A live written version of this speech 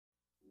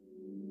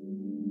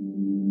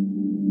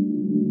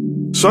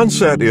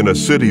Sunset in a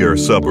city or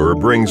suburb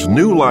brings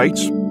new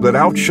lights that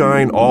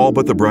outshine all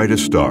but the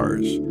brightest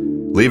stars,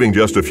 leaving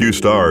just a few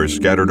stars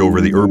scattered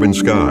over the urban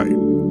sky.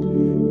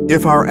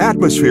 If our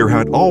atmosphere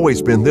had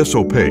always been this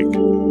opaque,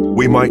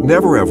 we might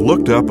never have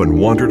looked up and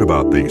wondered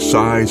about the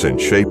size and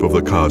shape of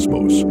the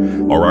cosmos,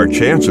 or our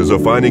chances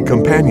of finding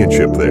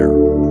companionship there.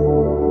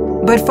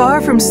 But far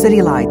from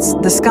city lights,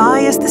 the sky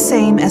is the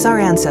same as our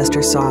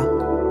ancestors saw,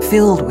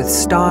 filled with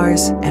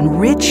stars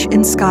and rich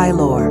in sky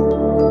lore.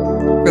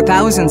 For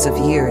thousands of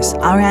years,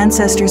 our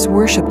ancestors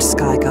worshipped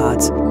sky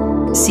gods,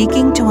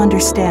 seeking to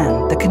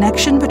understand the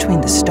connection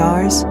between the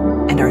stars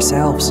and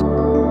ourselves.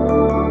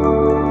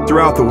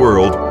 Throughout the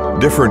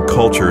world, different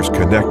cultures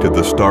connected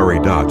the starry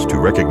dots to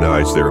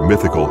recognize their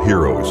mythical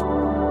heroes.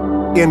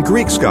 In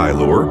Greek sky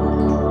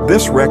lore,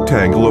 this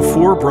rectangle of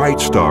 4 bright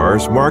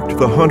stars marked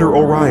the hunter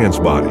Orion's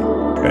body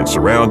and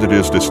surrounded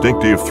his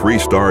distinctive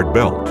 3-starred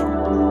belt.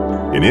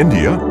 In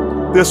India,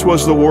 this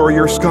was the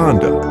warrior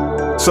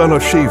Skanda, son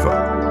of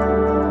Shiva.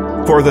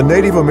 For the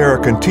Native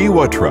American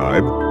Tiwa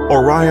tribe,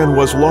 Orion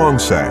was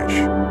Longsash,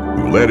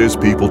 who led his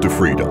people to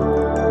freedom.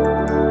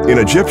 In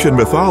Egyptian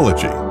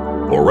mythology,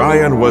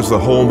 Orion was the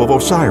home of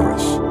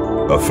Osiris,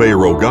 a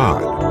pharaoh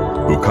god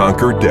who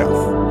conquered death.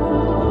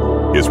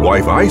 His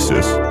wife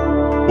Isis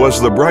was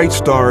the bright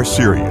star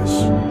Sirius.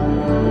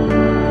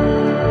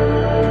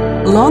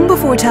 Long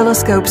before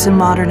telescopes and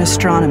modern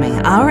astronomy,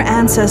 our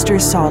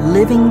ancestors saw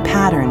living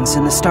patterns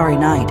in the starry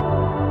night.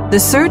 The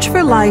search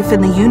for life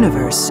in the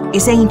universe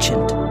is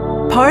ancient,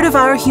 part of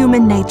our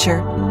human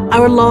nature,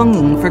 our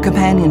longing for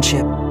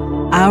companionship,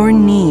 our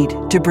need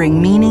to bring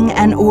meaning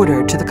and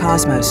order to the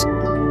cosmos,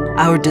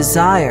 our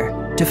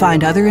desire to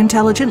find other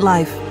intelligent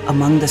life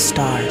among the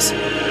stars.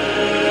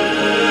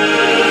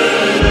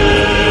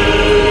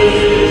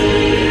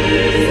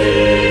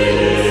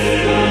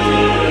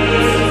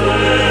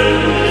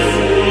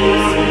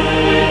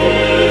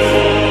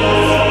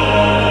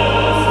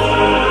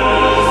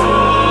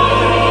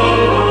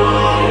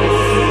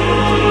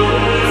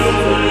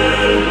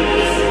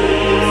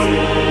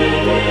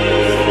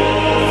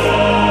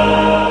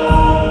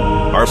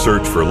 Our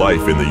search for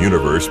life in the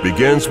universe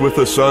begins with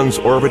the sun's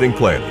orbiting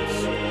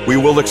planets. We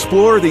will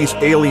explore these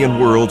alien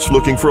worlds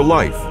looking for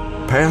life,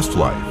 past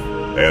life,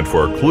 and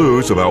for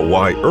clues about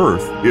why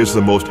Earth is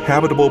the most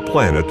habitable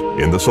planet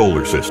in the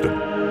solar system.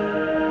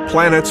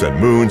 Planets and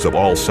moons of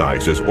all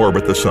sizes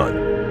orbit the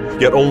sun,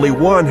 yet only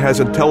one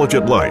has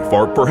intelligent life,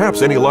 or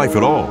perhaps any life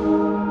at all.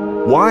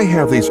 Why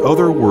have these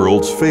other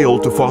worlds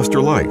failed to foster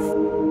life?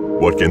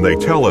 What can they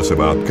tell us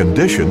about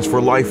conditions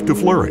for life to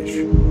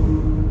flourish?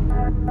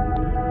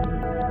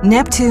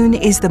 Neptune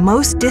is the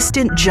most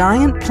distant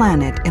giant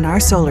planet in our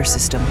solar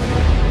system.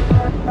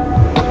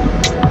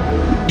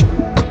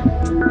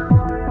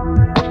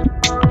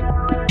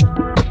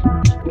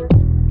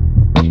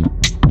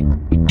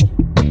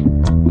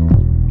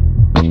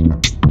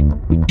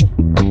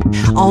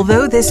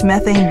 Although this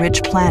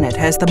methane-rich planet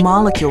has the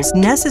molecules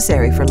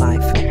necessary for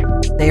life,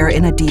 they are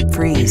in a deep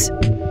freeze,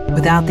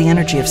 without the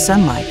energy of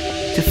sunlight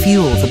to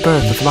fuel the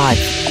birth of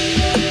life.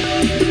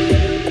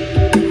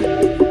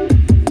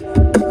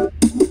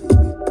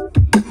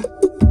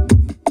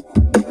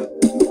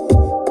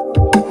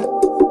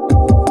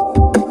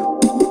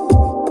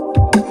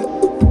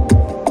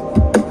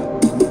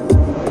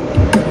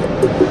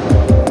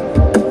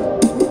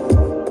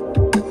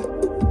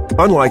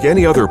 Unlike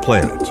any other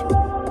planet,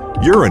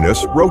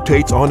 Uranus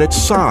rotates on its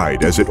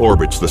side as it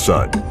orbits the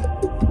sun,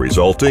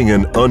 resulting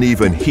in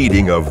uneven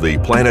heating of the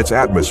planet's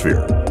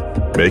atmosphere,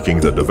 making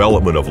the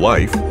development of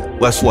life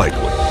less likely.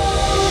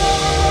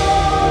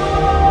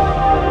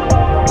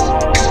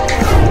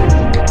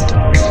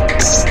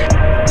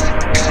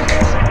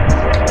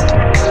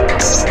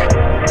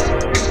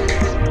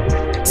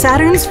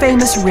 Saturn's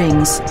famous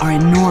rings are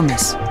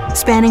enormous,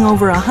 spanning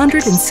over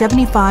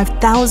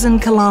 175,000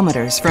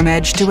 kilometers from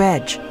edge to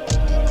edge.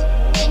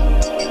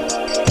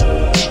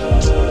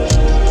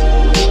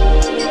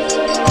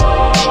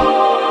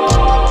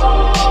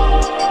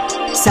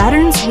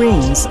 Saturn's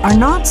rings are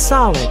not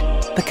solid,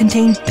 but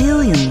contain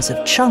billions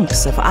of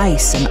chunks of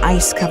ice and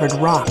ice-covered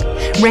rock,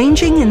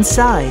 ranging in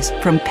size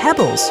from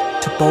pebbles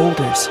to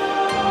boulders.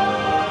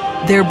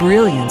 Their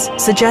brilliance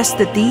suggests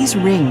that these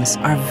rings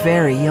are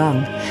very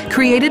young,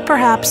 created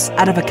perhaps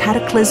out of a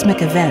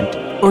cataclysmic event,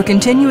 or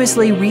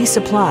continuously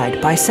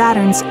resupplied by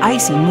Saturn's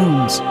icy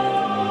moons.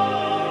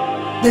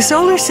 The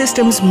solar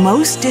system's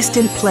most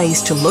distant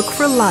place to look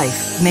for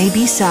life may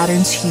be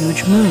Saturn's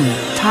huge moon,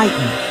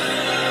 Titan.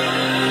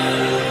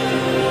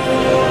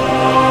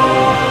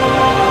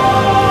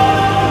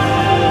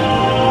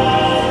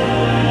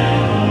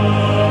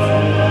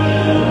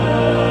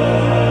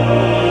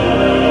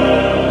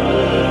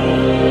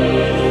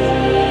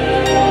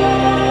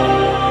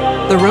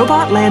 The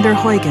robot lander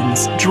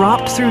Huygens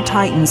dropped through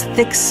Titan's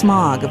thick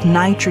smog of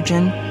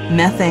nitrogen,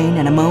 methane,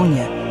 and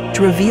ammonia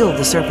to reveal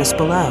the surface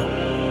below.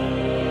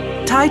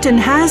 Titan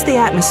has the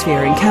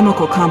atmosphere and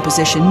chemical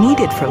composition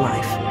needed for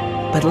life,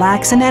 but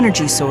lacks an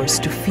energy source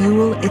to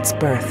fuel its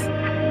birth.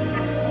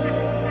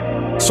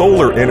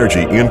 Solar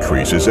energy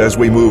increases as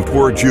we move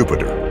toward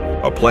Jupiter,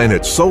 a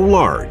planet so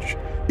large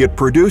it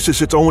produces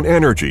its own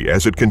energy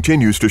as it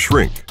continues to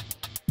shrink.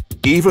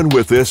 Even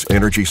with this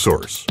energy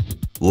source,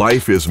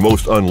 life is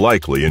most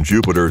unlikely in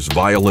Jupiter's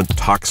violent,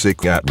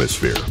 toxic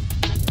atmosphere.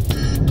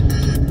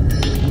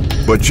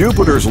 But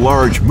Jupiter's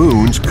large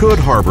moons could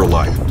harbor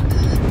life.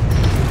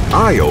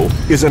 Io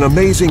is an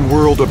amazing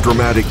world of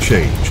dramatic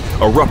change,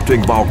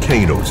 erupting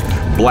volcanoes,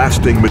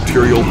 blasting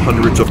material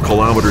hundreds of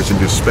kilometers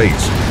into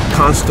space,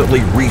 constantly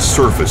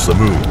resurface the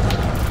moon.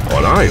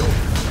 On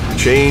Io,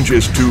 change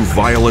is too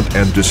violent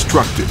and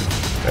destructive,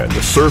 and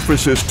the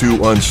surface is too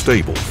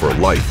unstable for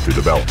life to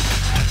develop.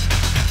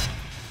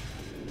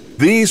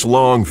 These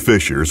long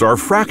fissures are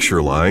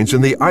fracture lines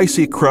in the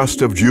icy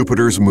crust of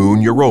Jupiter's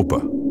moon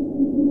Europa.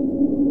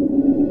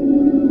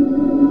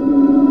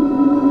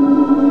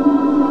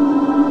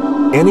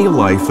 Any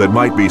life that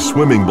might be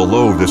swimming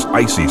below this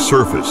icy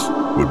surface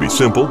would be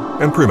simple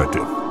and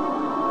primitive.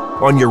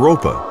 On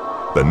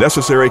Europa, the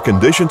necessary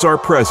conditions are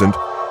present,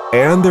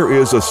 and there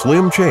is a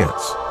slim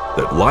chance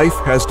that life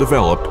has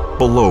developed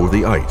below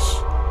the ice.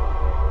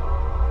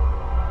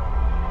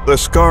 The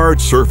scarred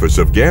surface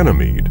of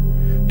Ganymede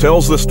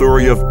tells the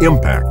story of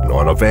impact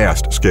on a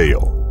vast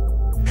scale.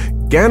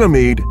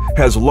 Ganymede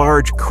has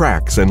large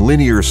cracks and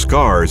linear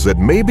scars that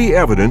may be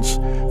evidence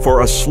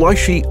for a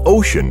slushy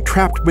ocean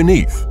trapped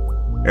beneath,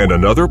 and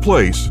another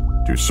place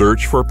to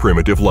search for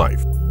primitive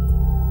life.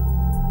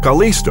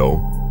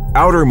 Callisto,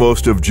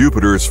 outermost of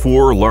Jupiter's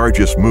 4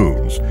 largest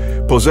moons,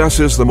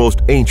 possesses the most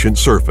ancient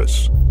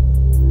surface.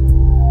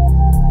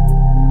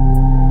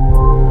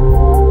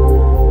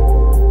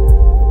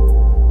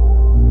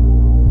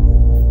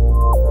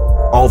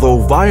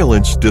 Although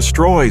violence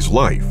destroys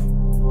life,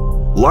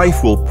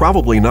 life will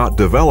probably not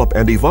develop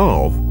and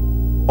evolve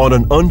on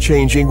an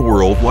unchanging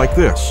world like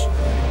this.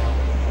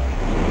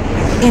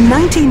 In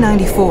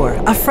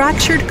 1994, a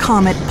fractured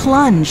comet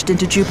plunged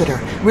into Jupiter,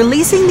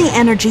 releasing the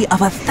energy of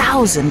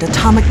 1,000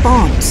 atomic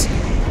bombs.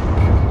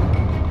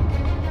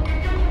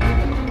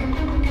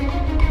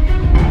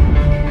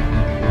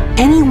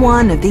 Any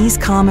one of these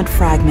comet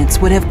fragments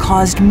would have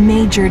caused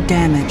major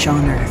damage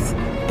on Earth,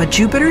 but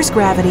Jupiter's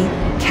gravity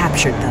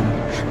captured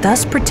them,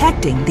 thus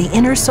protecting the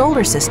inner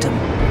solar system.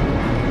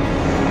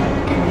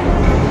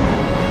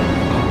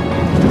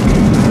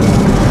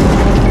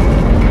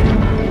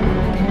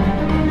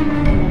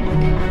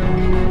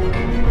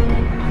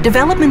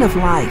 Development of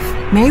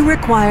life may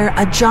require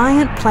a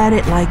giant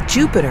planet like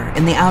Jupiter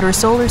in the outer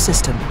solar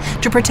system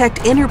to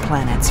protect inner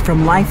planets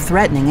from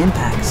life-threatening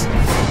impacts.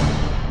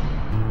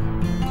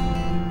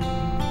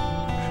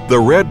 The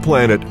red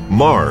planet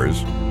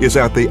Mars is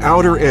at the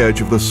outer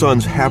edge of the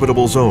Sun's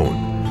habitable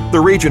zone, the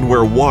region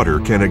where water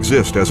can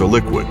exist as a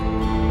liquid.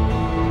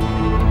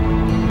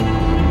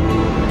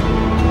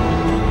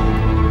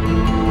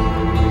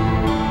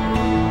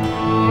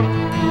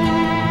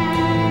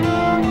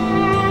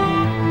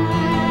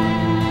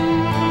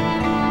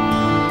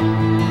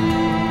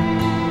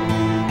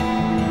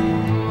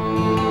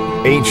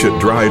 Ancient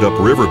dried-up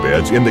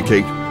riverbeds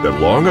indicate that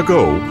long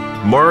ago,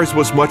 Mars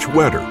was much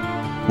wetter,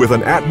 with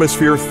an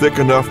atmosphere thick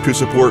enough to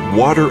support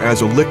water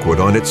as a liquid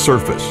on its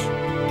surface.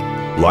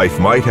 Life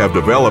might have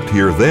developed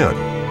here then,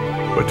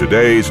 but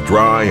today's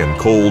dry and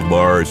cold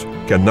Mars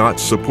cannot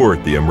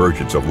support the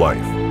emergence of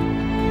life.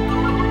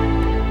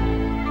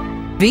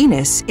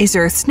 Venus is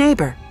Earth's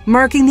neighbor,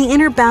 marking the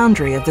inner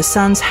boundary of the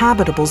Sun's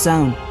habitable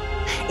zone.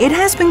 It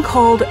has been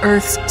called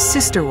Earth's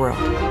sister world,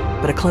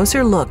 but a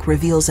closer look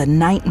reveals a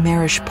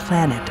nightmarish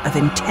planet of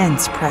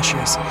intense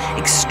pressures,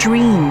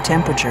 extreme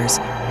temperatures,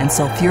 and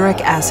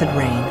sulfuric acid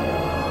rain.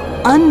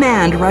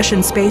 Unmanned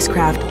Russian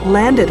spacecraft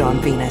landed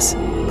on Venus,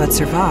 but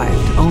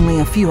survived only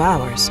a few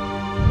hours.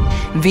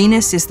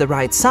 Venus is the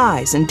right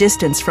size and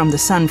distance from the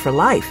Sun for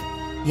life,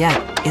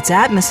 yet its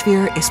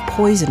atmosphere is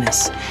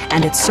poisonous,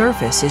 and its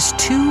surface is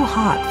too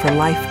hot for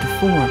life to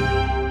form.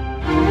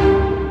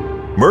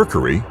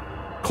 Mercury,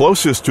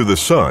 closest to the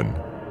Sun,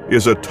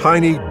 is a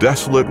tiny,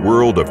 desolate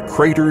world of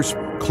craters,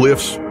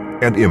 cliffs,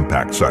 and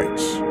impact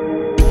sites.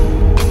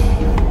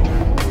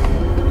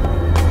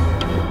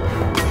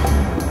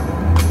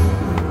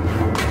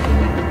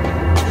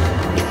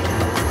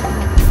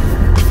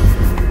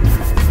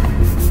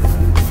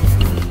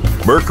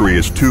 Mercury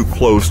is too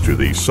close to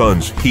the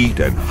Sun's heat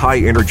and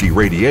high-energy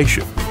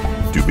radiation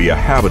to be a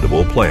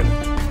habitable planet.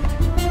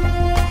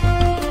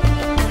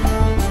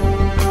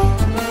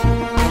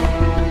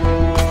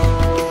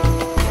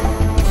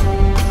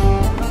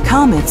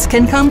 Comets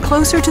can come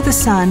closer to the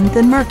Sun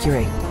than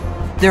Mercury.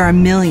 There are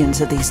millions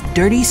of these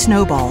dirty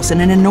snowballs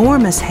in an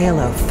enormous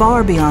halo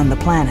far beyond the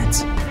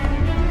planets.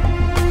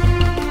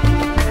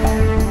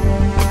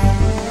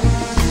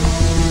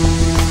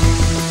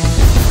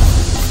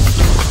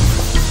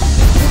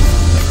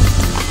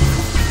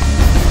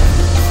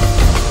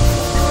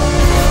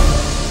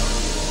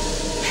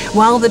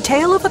 While the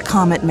tail of a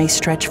comet may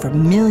stretch for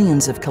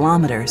millions of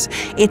kilometers,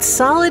 its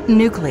solid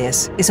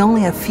nucleus is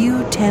only a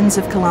few tens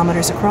of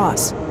kilometers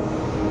across.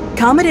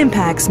 Comet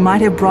impacts might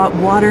have brought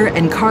water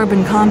and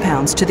carbon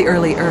compounds to the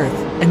early Earth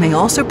and may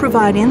also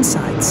provide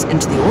insights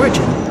into the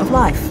origin of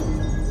life.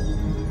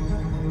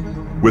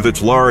 With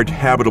its large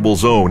habitable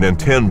zone and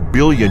 10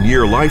 billion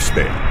year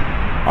lifespan,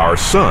 our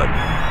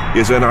Sun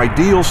is an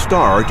ideal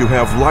star to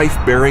have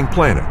life-bearing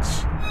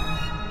planets.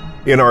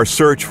 In our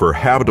search for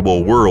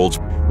habitable worlds,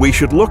 we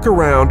should look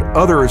around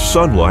other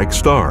Sun-like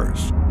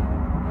stars.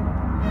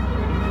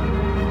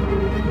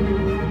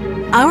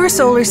 Our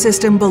solar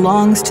system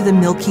belongs to the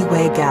Milky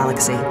Way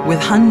galaxy, with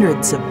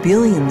hundreds of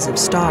billions of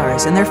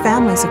stars and their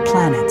families of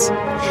planets.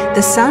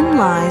 The Sun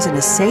lies in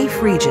a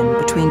safe region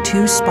between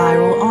two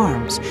spiral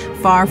arms,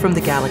 far from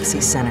the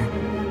galaxy's center.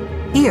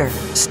 Here,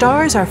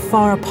 stars are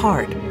far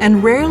apart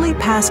and rarely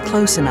pass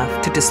close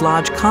enough to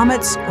dislodge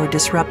comets or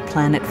disrupt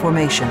planet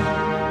formation.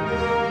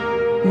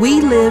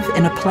 We live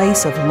in a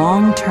place of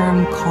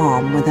long-term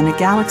calm within a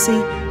galaxy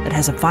that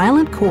has a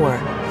violent core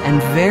and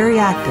very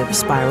active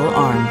spiral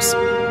arms.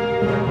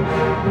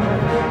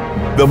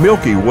 The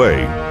Milky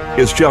Way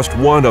is just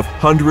one of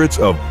hundreds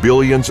of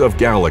billions of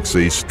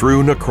galaxies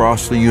strewn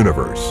across the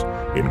universe,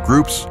 in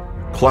groups,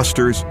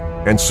 clusters,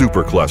 and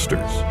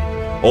superclusters,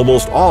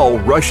 almost all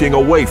rushing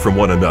away from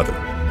one another.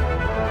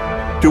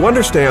 To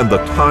understand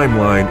the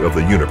timeline of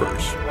the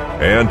universe,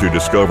 and to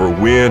discover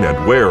when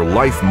and where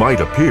life might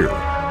appear,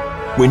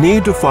 we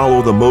need to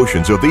follow the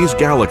motions of these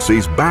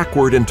galaxies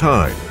backward in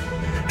time,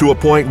 to a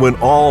point when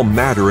all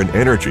matter and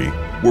energy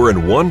were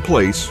in one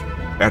place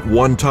at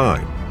one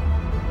time.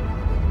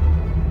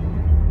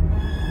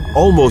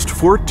 Almost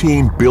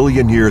 14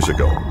 billion years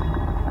ago,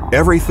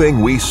 everything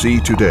we see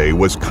today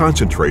was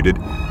concentrated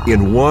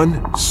in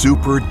one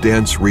super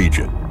dense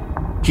region,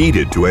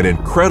 heated to an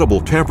incredible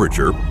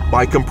temperature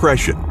by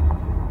compression.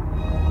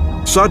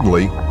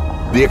 Suddenly,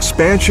 the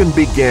expansion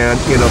began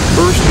in a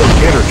burst of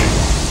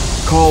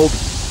energy called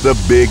the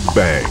Big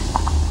Bang,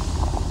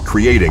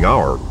 creating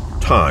our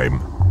time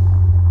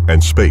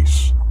and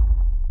space.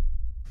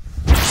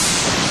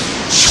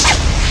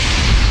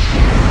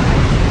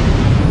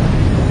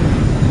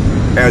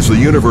 As the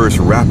universe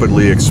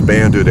rapidly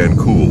expanded and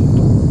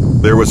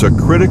cooled, there was a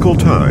critical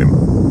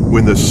time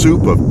when the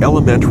soup of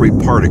elementary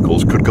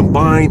particles could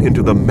combine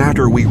into the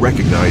matter we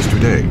recognize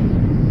today,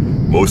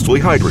 mostly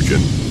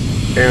hydrogen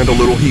and a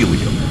little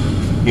helium,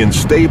 in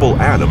stable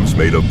atoms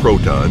made of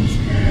protons,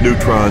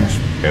 neutrons,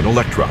 and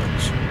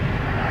electrons.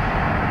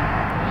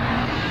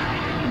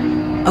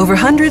 Over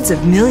hundreds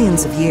of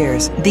millions of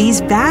years,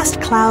 these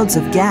vast clouds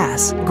of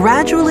gas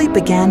gradually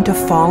began to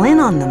fall in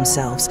on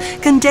themselves,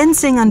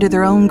 condensing under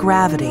their own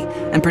gravity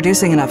and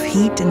producing enough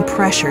heat and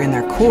pressure in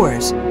their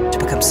cores to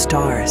become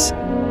stars.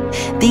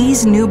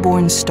 These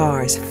newborn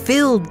stars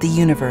filled the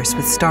universe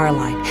with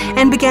starlight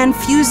and began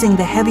fusing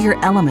the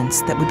heavier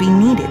elements that would be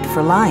needed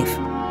for life.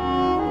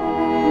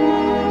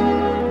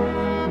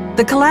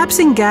 The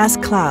collapsing gas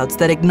clouds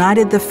that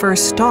ignited the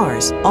first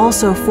stars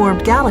also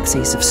formed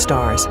galaxies of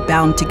stars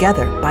bound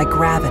together by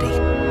gravity.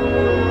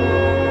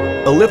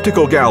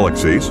 Elliptical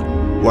galaxies,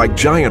 like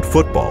giant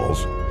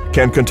footballs,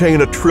 can contain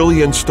 1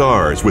 trillion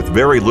stars with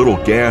very little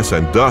gas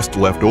and dust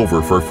left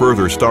over for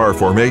further star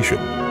formation.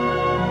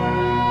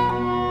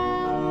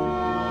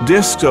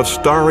 Disks of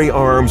starry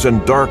arms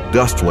and dark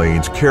dust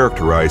lanes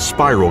characterize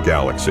spiral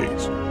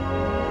galaxies.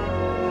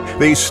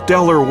 These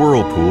stellar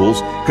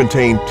whirlpools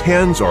contain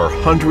tens or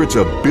hundreds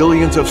of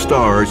billions of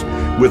stars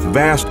with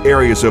vast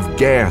areas of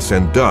gas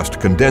and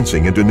dust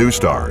condensing into new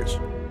stars.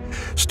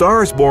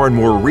 Stars born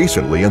more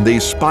recently in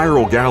these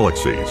spiral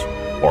galaxies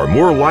are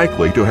more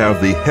likely to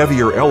have the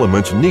heavier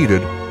elements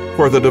needed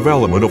for the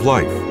development of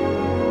life.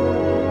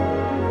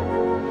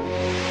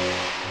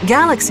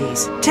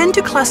 Galaxies tend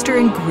to cluster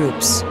in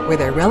groups where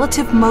their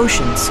relative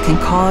motions can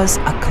cause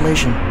a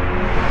collision.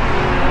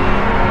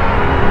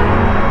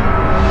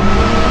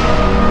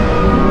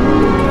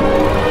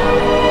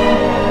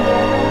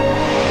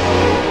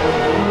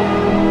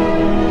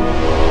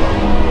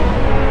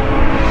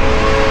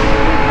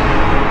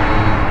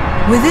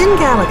 Within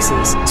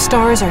galaxies,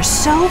 stars are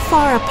so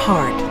far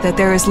apart that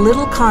there is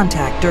little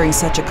contact during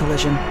such a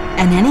collision,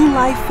 and any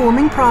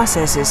life-forming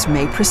processes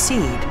may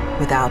proceed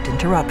without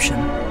interruption.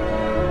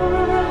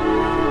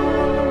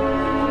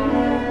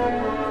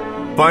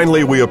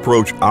 Finally, we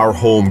approach our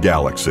home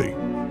galaxy,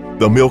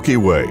 the Milky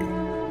Way.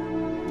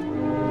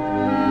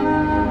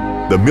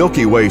 The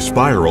Milky Way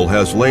spiral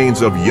has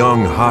lanes of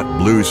young, hot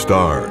blue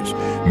stars,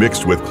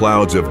 mixed with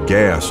clouds of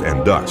gas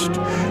and dust,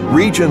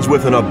 regions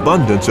with an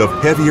abundance of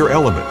heavier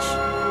elements,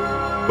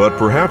 but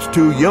perhaps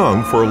too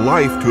young for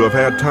life to have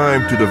had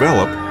time to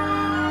develop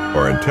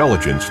or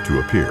intelligence to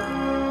appear.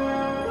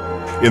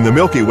 In the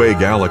Milky Way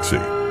galaxy,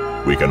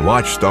 we can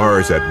watch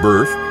stars at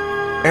birth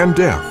and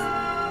death,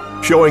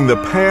 showing the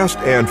past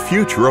and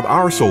future of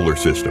our solar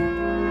system.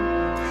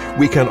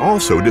 We can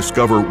also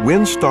discover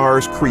when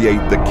stars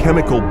create the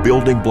chemical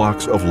building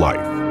blocks of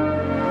life.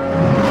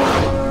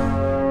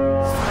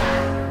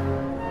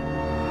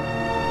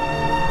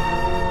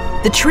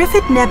 The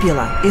Trifid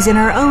Nebula is in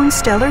our own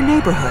stellar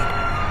neighborhood.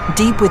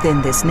 Deep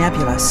within this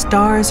nebula,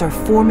 stars are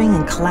forming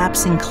and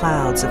collapsing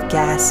clouds of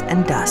gas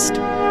and dust.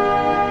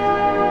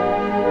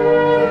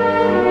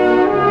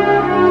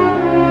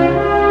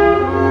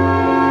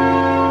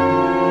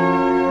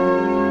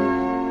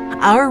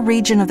 Our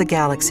region of the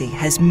galaxy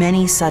has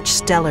many such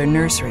stellar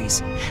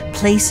nurseries,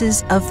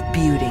 places of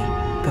beauty,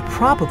 but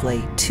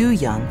probably too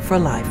young for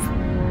life.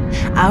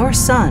 Our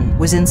sun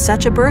was in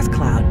such a birth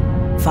cloud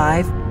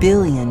 5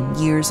 billion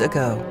years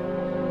ago.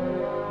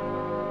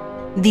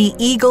 The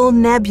Eagle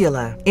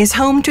Nebula is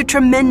home to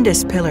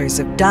tremendous pillars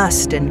of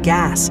dust and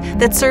gas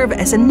that serve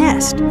as a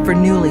nest for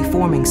newly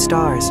forming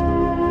stars.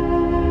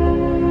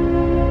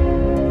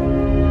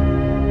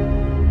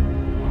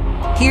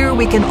 Here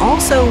we can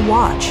also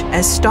watch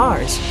as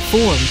stars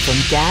form from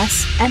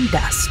gas and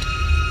dust.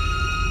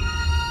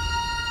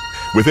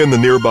 Within the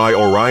nearby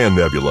Orion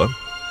Nebula,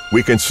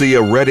 we can see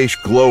a reddish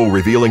glow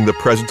revealing the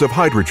presence of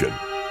hydrogen.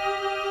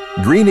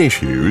 Greenish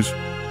hues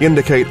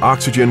indicate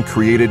oxygen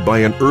created by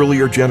an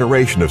earlier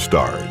generation of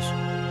stars,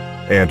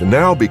 and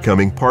now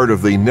becoming part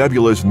of the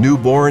nebula's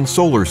newborn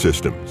solar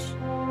systems.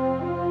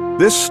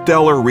 This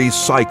stellar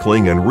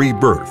recycling and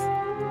rebirth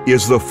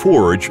is the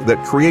forge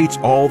that creates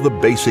all the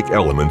basic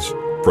elements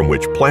from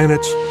which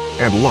planets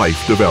and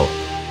life develop.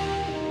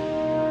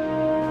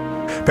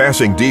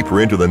 Passing deeper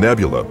into the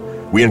nebula,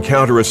 we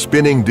encounter a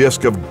spinning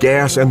disk of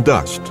gas and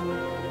dust,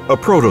 a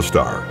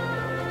protostar.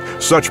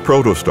 Such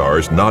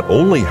protostars not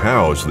only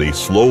house the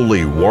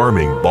slowly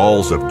warming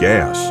balls of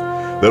gas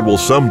that will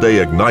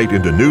someday ignite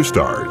into new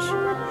stars,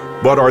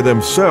 but are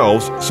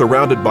themselves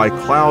surrounded by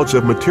clouds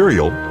of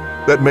material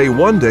that may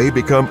one day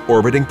become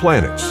orbiting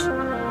planets.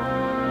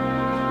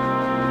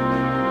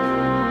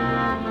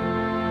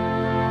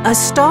 A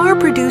star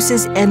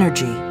produces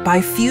energy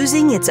by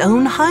fusing its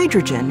own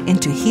hydrogen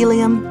into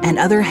helium and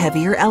other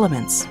heavier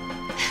elements.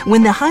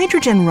 When the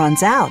hydrogen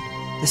runs out,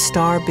 the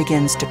star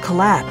begins to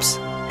collapse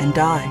and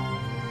die.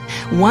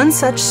 One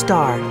such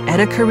star,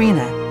 Eta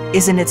Carinae,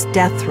 is in its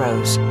death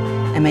throes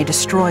and may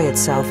destroy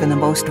itself in the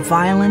most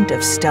violent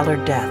of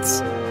stellar deaths,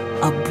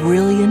 a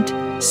brilliant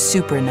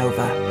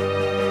supernova.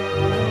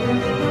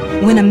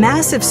 When a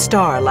massive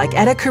star like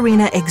Eta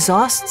Carinae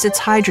exhausts its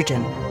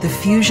hydrogen, the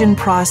fusion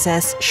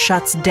process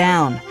shuts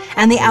down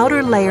and the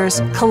outer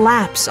layers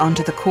collapse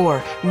onto the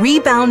core,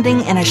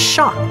 rebounding in a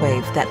shock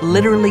wave that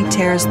literally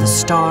tears the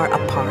star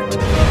apart.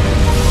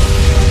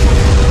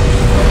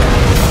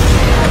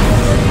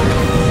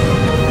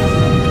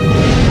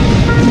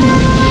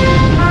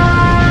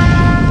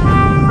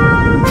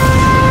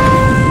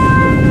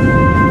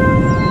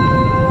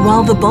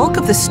 While the bulk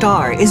of the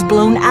star is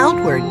blown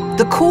outward,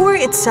 the core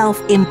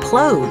itself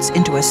implodes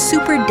into a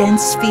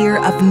super-dense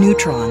sphere of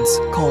neutrons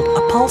called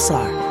a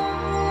pulsar.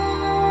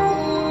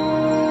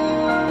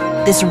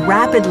 This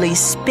rapidly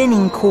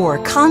spinning core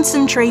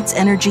concentrates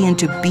energy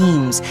into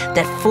beams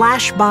that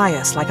flash by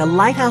us like a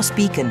lighthouse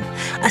beacon,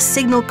 a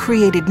signal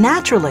created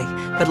naturally,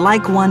 but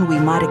like one we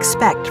might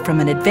expect from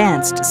an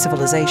advanced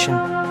civilization.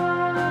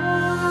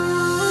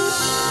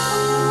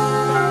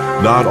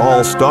 Not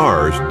all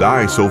stars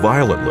die so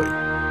violently.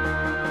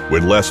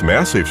 When less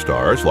massive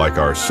stars, like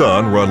our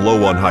Sun, run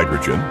low on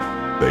hydrogen,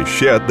 they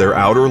shed their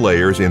outer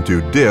layers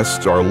into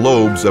disks or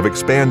lobes of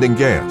expanding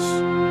gas.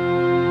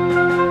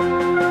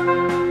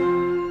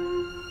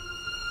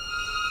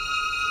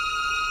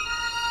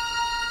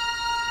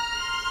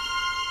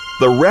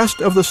 The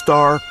rest of the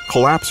star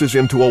collapses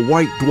into a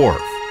white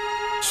dwarf,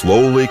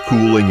 slowly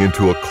cooling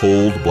into a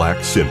cold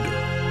black cinder.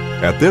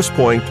 At this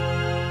point,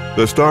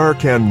 the star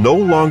can no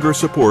longer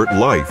support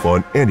life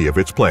on any of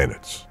its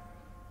planets.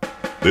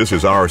 This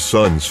is our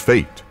Sun's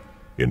fate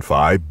in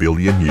 5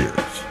 billion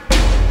years.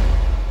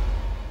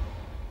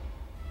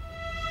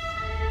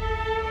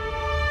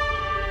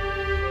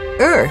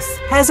 Earth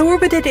has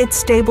orbited its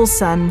stable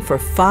sun for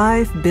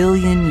 5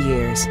 billion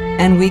years,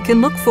 and we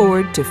can look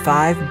forward to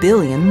 5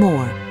 billion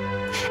more.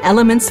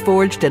 Elements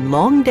forged in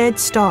long-dead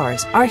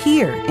stars are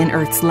here in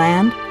Earth's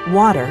land,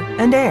 water,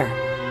 and air.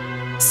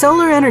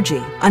 Solar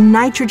energy, a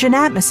nitrogen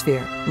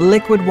atmosphere,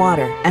 liquid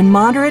water, and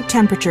moderate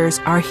temperatures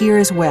are here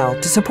as well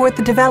to support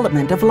the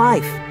development of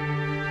life.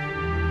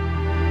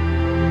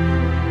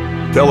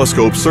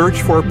 Telescopes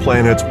search for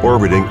planets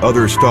orbiting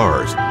other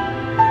stars.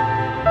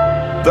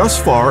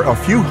 Thus far, a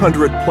few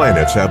hundred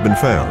planets have been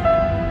found,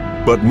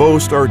 but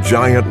most are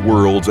giant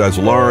worlds as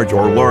large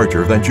or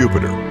larger than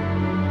Jupiter.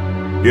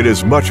 It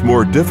is much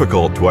more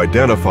difficult to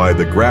identify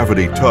the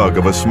gravity tug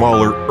of a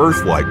smaller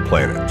Earth-like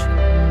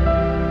planet.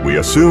 We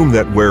assume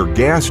that where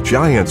gas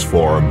giants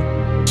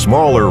form,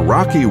 smaller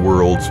rocky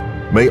worlds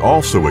may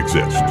also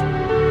exist.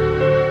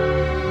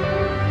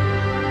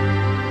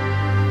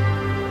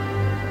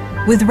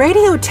 With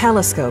radio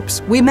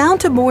telescopes, we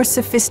mount a more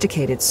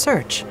sophisticated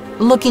search,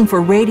 looking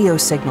for radio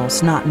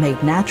signals not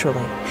made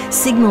naturally,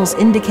 signals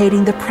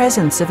indicating the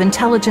presence of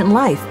intelligent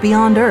life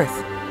beyond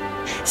Earth.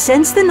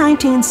 Since the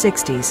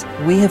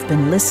 1960s, we have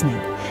been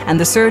listening, and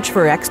the search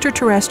for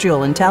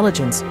extraterrestrial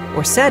intelligence,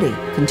 or SETI,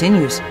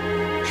 continues.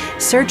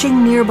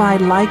 Searching nearby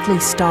likely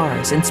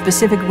stars in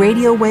specific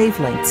radio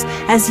wavelengths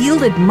has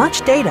yielded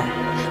much data,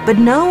 but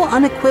no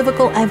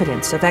unequivocal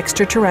evidence of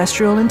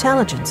extraterrestrial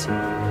intelligence.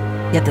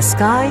 Yet the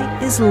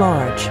sky is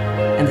large,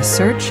 and the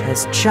search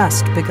has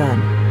just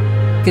begun.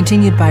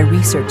 continued by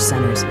research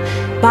centers,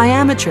 by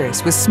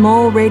amateurs with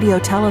small radio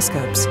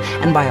telescopes,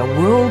 and by a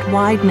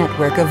worldwide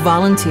network of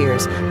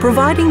volunteers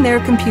providing their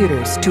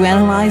computers to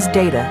analyze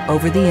data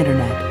over the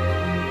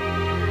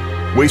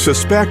internet. We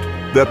suspect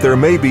that there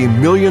may be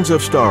millions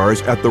of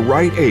stars at the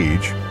right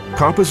age,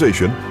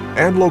 composition,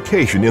 and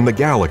location in the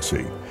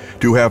galaxy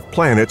to have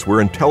planets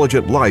where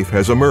intelligent life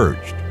has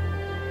emerged.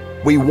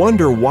 We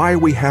wonder why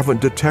we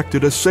haven't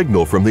detected a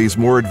signal from these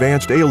more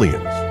advanced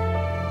aliens.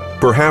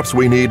 Perhaps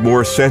we need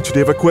more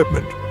sensitive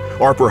equipment,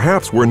 or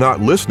perhaps we're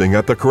not listening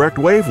at the correct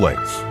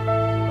wavelengths.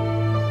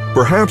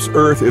 Perhaps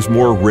Earth is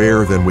more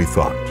rare than we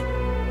thought,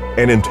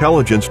 and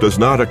intelligence does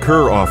not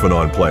occur often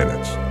on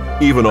planets,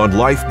 even on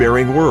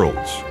life-bearing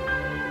worlds.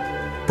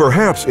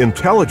 Perhaps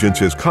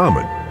intelligence is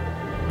common,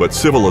 but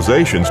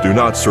civilizations do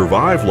not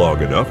survive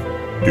long enough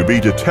to be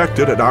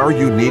detected at our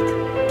unique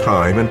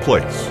time and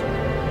place.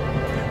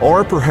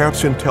 Or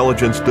perhaps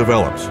intelligence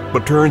develops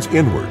but turns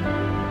inward,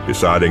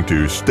 deciding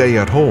to stay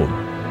at home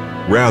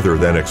rather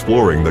than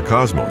exploring the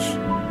cosmos.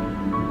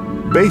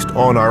 Based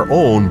on our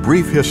own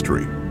brief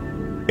history,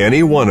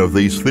 any one of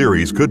these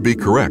theories could be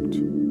correct.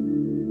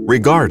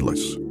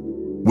 Regardless,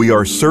 we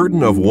are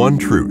certain of one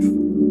truth.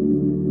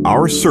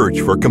 Our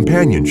search for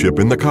companionship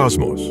in the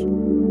cosmos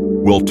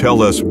will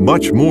tell us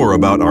much more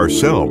about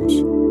ourselves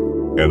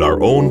and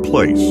our own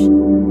place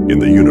in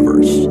the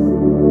universe.